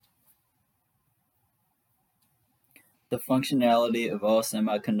The functionality of all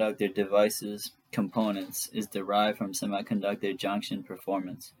semiconductor devices components is derived from semiconductor junction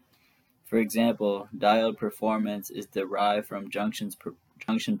performance. For example, diode performance is derived from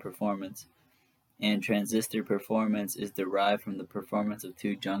junction performance, and transistor performance is derived from the performance of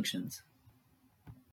two junctions.